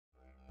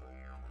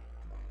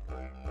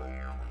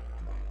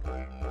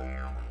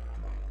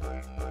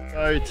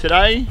So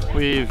today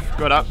we've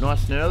got up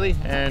nice and early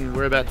and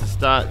we're about to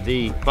start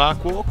the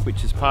bark walk,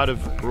 which is part of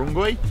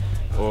Nourlangie,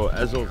 or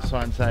as all the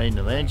signs say,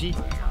 Nourlangie.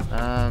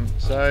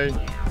 So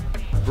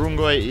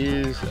Nourlangie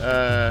is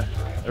a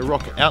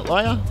rock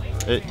outlier.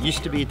 It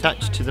used to be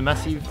attached to the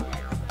massive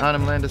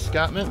Arnhem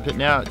escarpment, but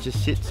now it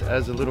just sits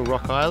as a little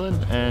rock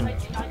island, and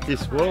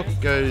this walk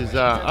goes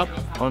up,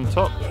 on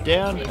top,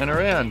 down and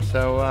around.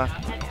 So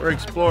we're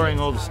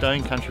exploring all the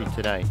stone country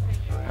today.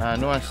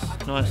 Nice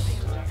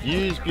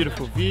views,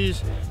 beautiful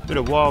views, bit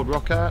of wild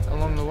rock art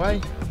along the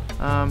way.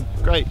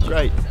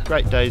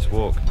 Great day's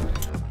walk.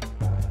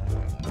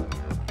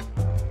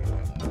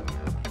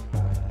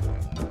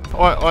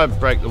 I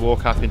break the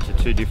walk up into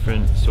two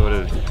different sort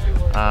of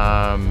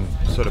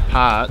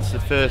parts. The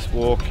first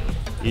walk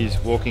is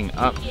walking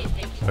up,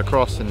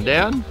 across and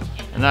down,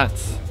 and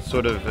that's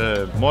sort of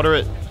a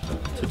moderate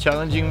to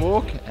challenging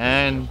walk,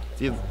 and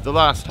the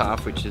last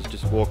half, which is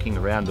just walking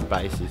around the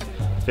base, is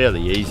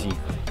fairly easy.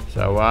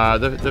 So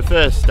the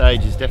first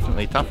stage is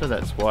definitely tougher.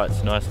 That's why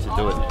it's nice to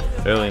do it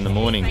early in the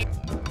morning.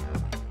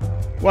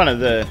 One of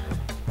the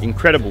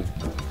incredible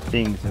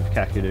things of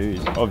Kakadu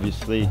is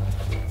obviously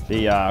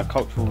the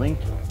cultural link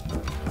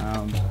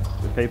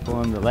with people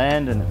on the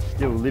land, and it's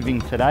still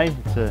living today.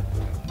 It's a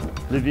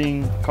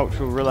living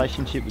cultural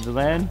relationship with the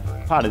land.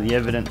 Part of the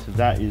evidence of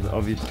that is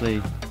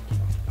obviously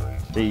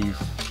these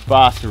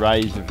vast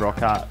arrays of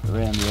rock art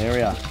around the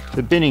area.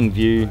 The binning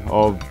view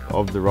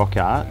of the rock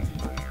art,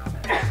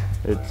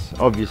 it's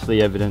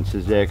obviously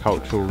evidences their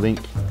cultural link,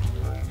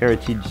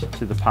 heritage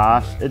to the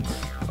past. It's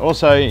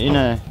also in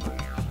a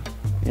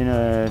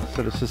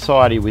sort of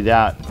society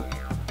without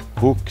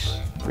books,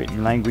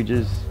 written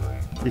languages.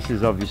 This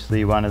is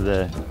obviously one of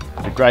the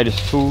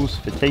greatest tools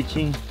for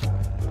teaching.